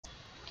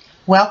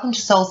Welcome to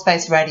Soul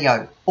Space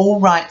Radio. All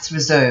rights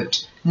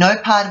reserved. No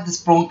part of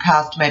this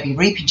broadcast may be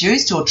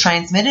reproduced or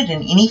transmitted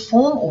in any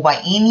form or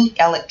by any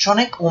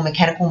electronic or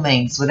mechanical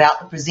means without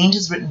the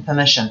presenter's written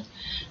permission.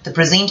 The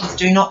presenters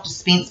do not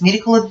dispense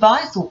medical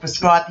advice or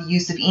prescribe the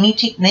use of any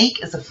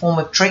technique as a form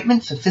of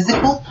treatment for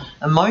physical,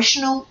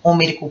 emotional, or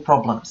medical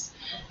problems.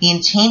 The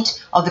intent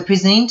of the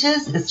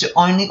presenters is to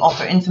only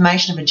offer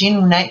information of a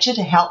general nature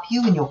to help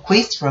you in your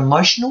quest for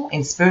emotional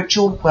and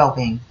spiritual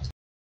well-being.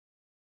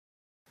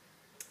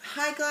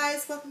 Hi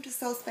guys, welcome to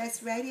Soul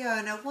Space Radio,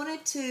 and I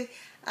wanted to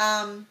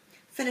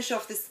finish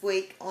off this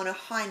week on a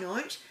high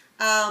note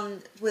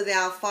with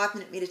our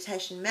 5-minute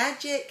meditation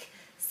magic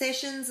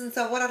sessions. And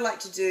so what I'd like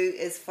to do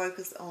is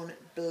focus on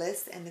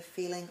bliss and the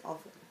feeling of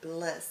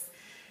bliss.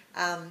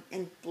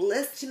 And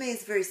bliss to me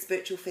is a very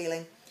spiritual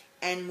feeling,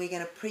 and we're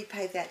going to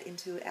prepave that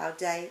into our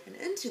day and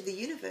into the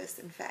universe,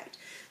 in fact.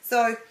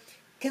 So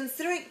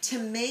considering, to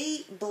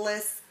me,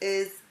 bliss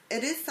is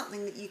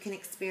something that you can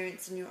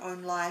experience in your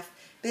own life,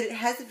 but it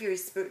has a very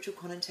spiritual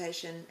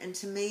connotation, and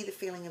to me the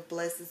feeling of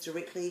bliss is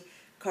directly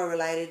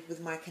correlated with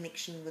my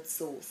connection with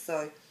Source.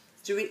 So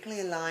it's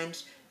directly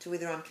aligned to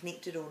whether I'm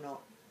connected or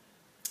not.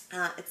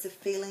 It's a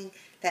feeling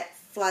that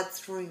floods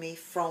through me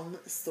from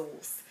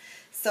Source.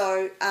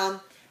 So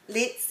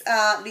let's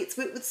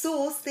work with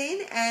Source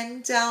then,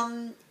 and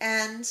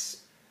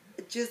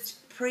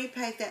just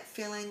prepave that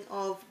feeling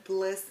of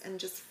bliss and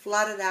just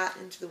flood it out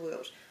into the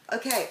world.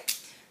 Okay.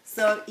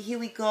 So here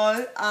we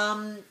go.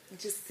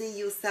 Just see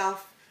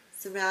yourself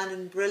surrounded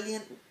in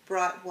brilliant,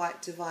 bright,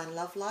 white, divine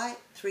love light.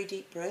 3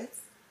 deep breaths.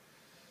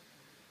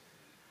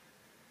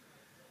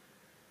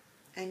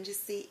 And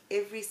just see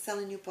every cell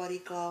in your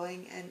body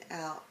glowing and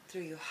out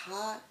through your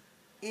heart.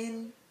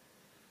 In,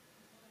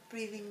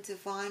 breathing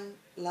divine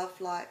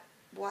love light,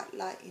 white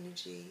light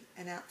energy,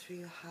 and out through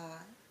your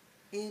heart.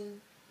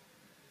 In,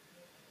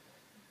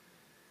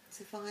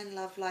 divine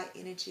love light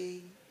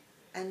energy.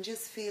 And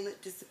just feel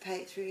it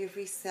dissipate through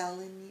every cell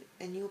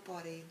in your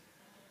body,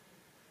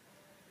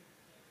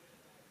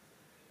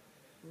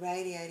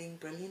 radiating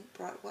brilliant,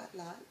 bright white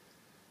light.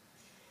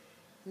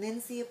 And then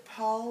see a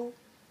pole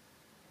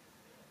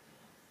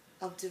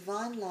of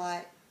divine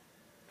light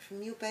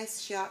from your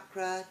base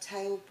chakra,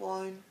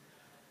 tailbone,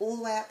 all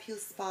the way up your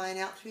spine,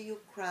 out through your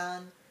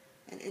crown,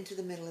 and into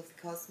the middle of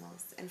the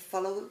cosmos. And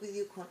follow it with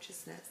your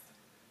consciousness.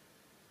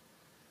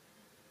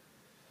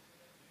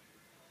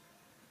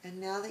 And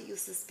now that you're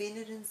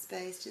suspended in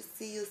space, just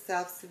see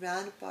yourself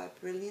surrounded by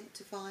brilliant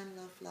divine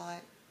love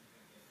light.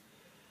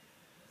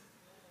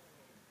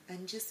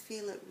 And just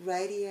feel it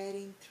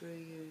radiating through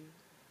you.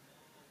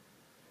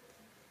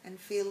 And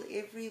feel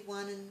every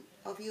one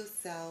of your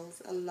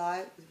cells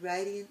alight with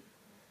radiant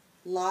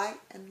light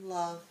and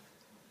love.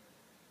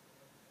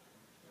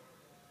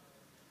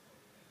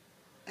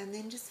 And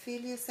then just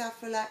feel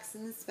yourself relax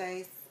in the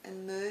space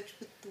and merge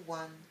with the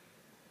one.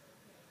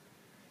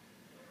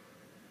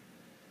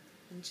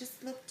 And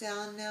just look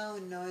down now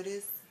and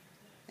notice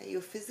that your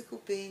physical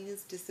being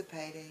is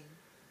dissipating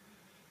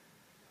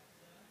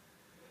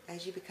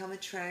as you become a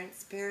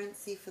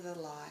transparency for the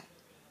light.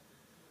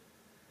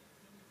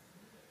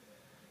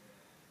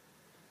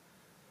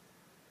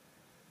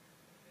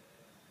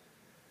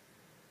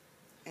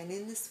 And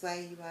in this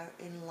way you are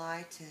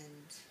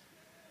enlightened.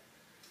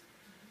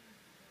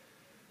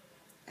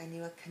 And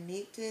you are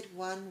connected,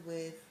 one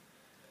with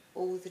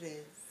all that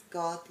is,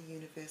 God, the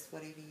universe,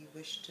 whatever you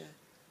wish to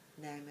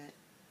name it.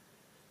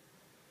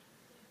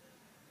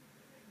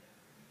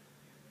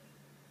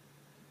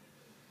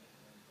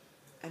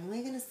 And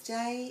we're going to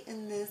stay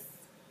in this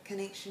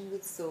connection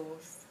with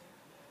Source.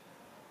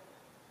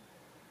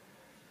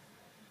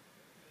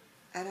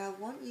 And I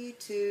want you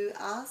to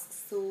ask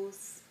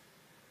Source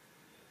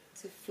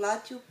to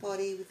flood your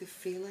body with a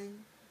feeling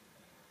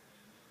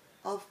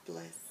of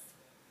bliss.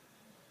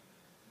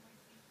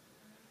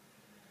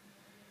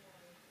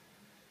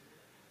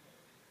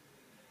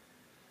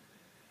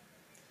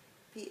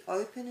 Be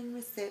open and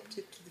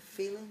receptive to the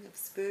feeling of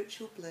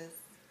spiritual bliss.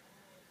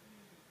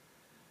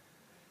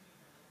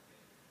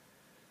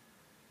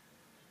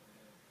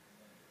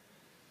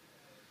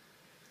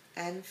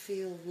 And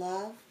feel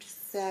loved,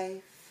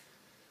 safe,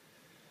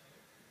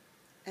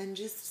 and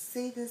just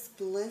see this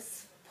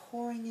bliss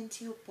pouring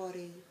into your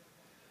body,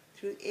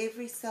 through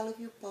every cell of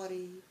your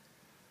body,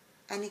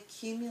 and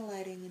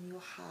accumulating in your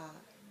heart.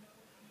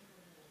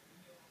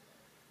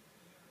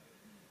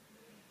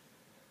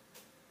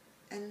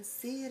 And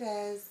see it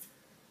as,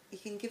 you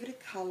can give it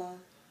a colour,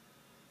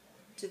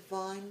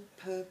 divine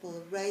purple,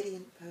 a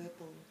radiant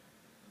purple.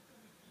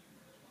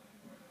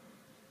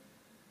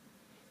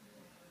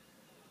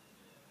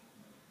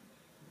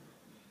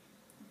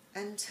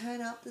 And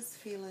turn up this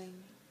feeling,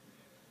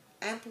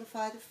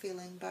 amplify the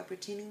feeling by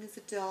pretending there's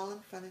a doll in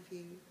front of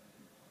you.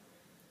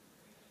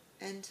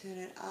 And turn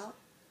it up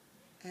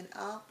and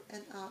up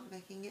and up,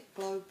 making it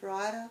glow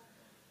brighter,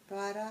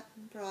 brighter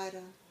and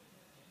brighter.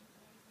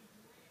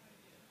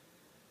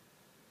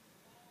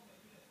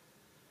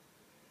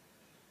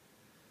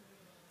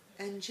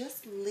 And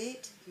just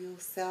let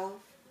yourself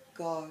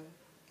go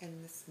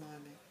in this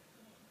moment.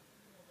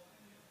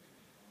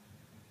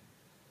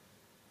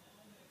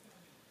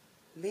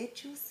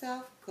 let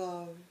yourself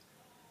go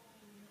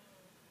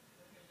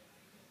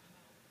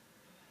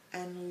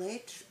and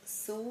let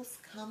Source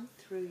come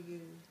through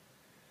you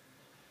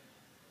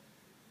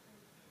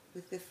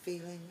with the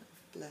feeling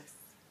of bliss,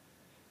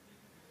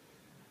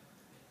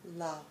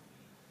 love,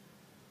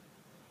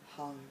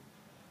 home.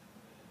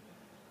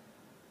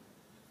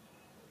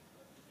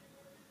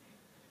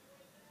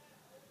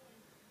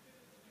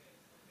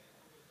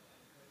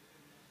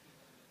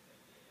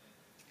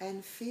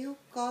 And feel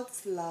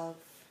God's love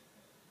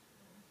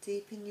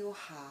deep in your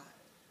heart.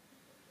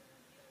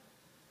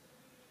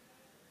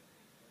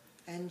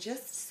 And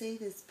just see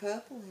this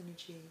purple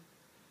energy,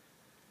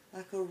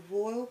 like a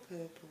royal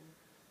purple,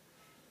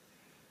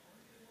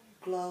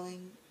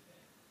 glowing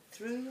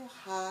through your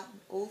heart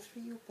and all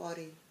through your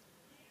body.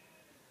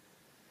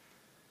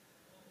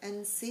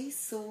 And see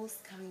Source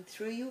coming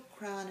through your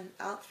crown and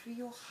out through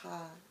your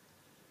heart.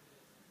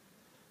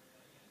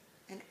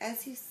 And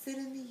as you sit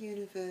in the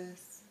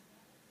universe,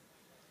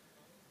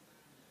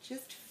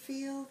 just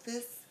feel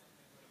this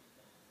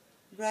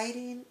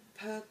radiant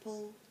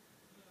purple,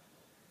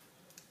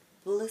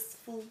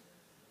 blissful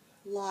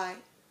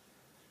light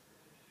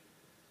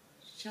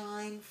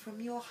shine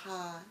from your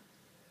heart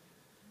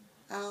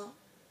out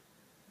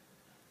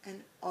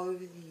and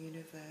over the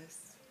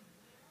universe,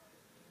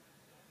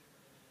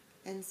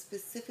 and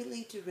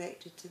specifically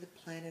directed to the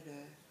planet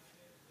Earth.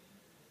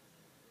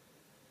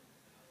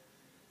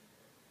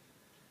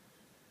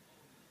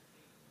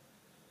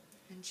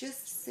 And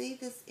just see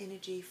this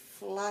energy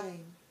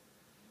flooding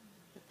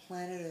the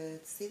planet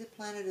Earth. See the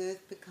planet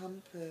Earth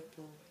become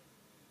purple.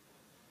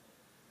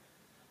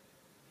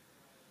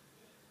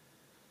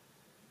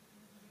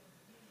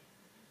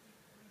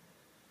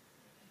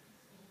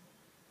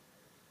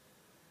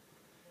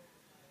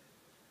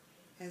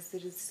 As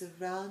it is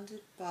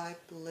surrounded by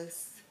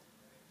bliss,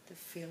 the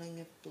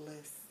feeling of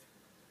bliss.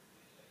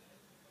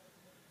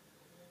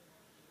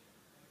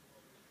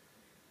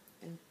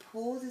 And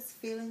pour this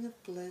feeling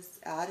of bliss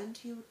out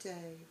into your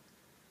day,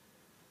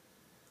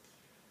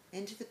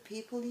 into the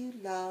people you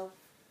love,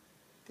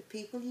 the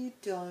people you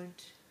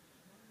don't,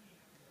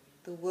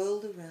 the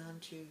world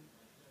around you,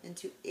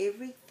 into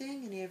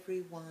everything and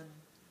everyone.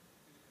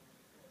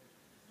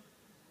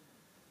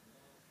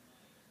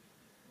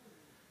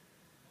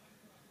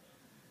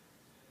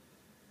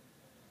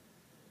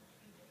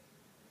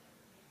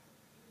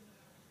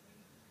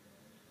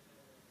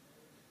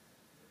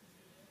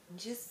 And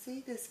just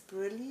see this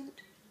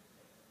brilliant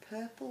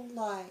purple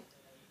light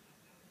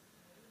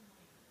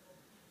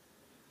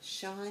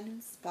shine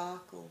and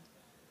sparkle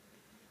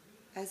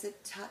as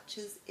it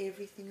touches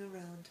everything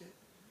around it.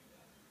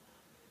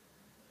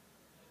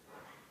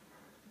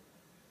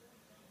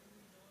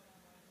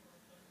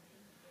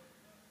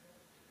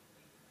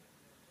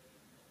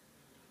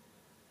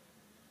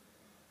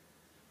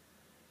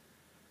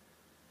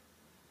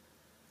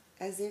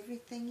 As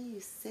everything you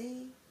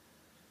see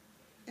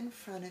in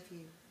front of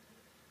you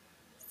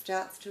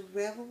starts to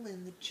revel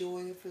in the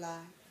joy of life.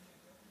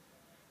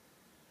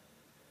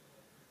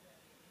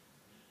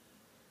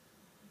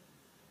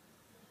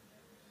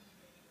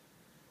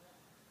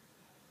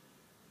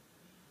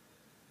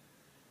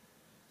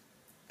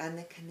 And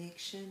the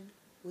connection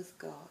with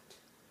God.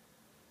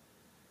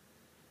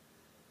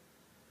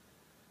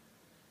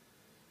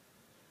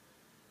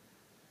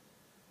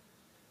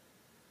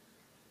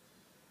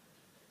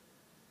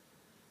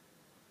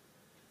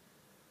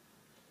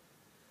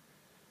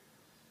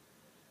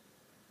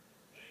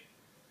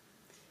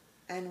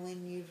 And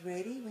when you're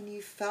ready, when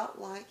you felt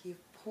like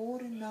you've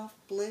poured enough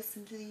bliss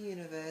into the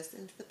universe,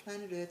 into the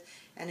planet Earth,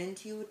 and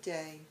into your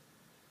day,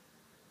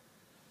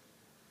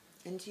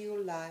 into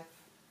your life,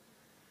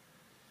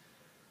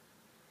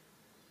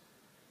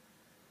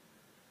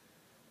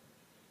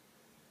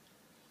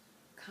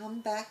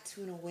 come back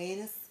to an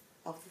awareness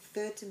of the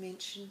third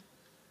dimension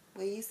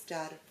where you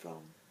started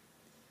from,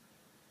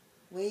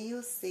 where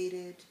you're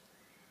seated,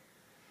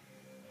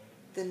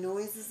 the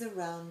noises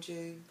around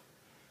you,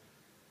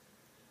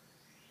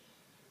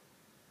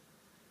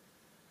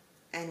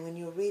 and when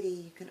you're ready,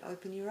 you can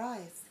open your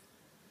eyes.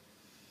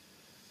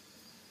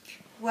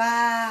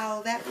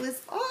 Wow, that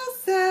was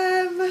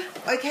awesome.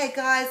 Okay,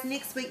 guys,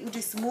 next week we'll do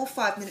some more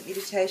 5-minute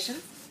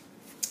meditations.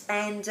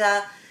 And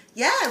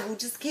yeah, we'll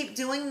just keep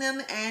doing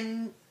them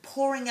and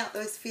pouring out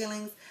those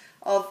feelings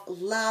of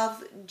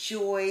love,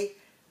 joy,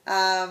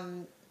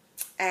 and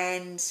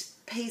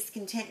peace,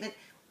 contentment.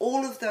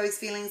 All of those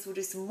feelings. We'll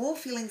do some more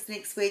feelings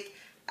next week.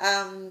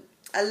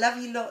 I love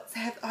you lots.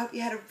 I hope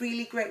you had a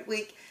really great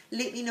week.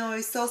 Let me know,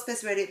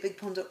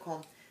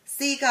 soulspaceradio@bigpond.com.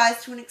 See you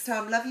guys till next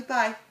time. Love you.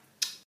 Bye.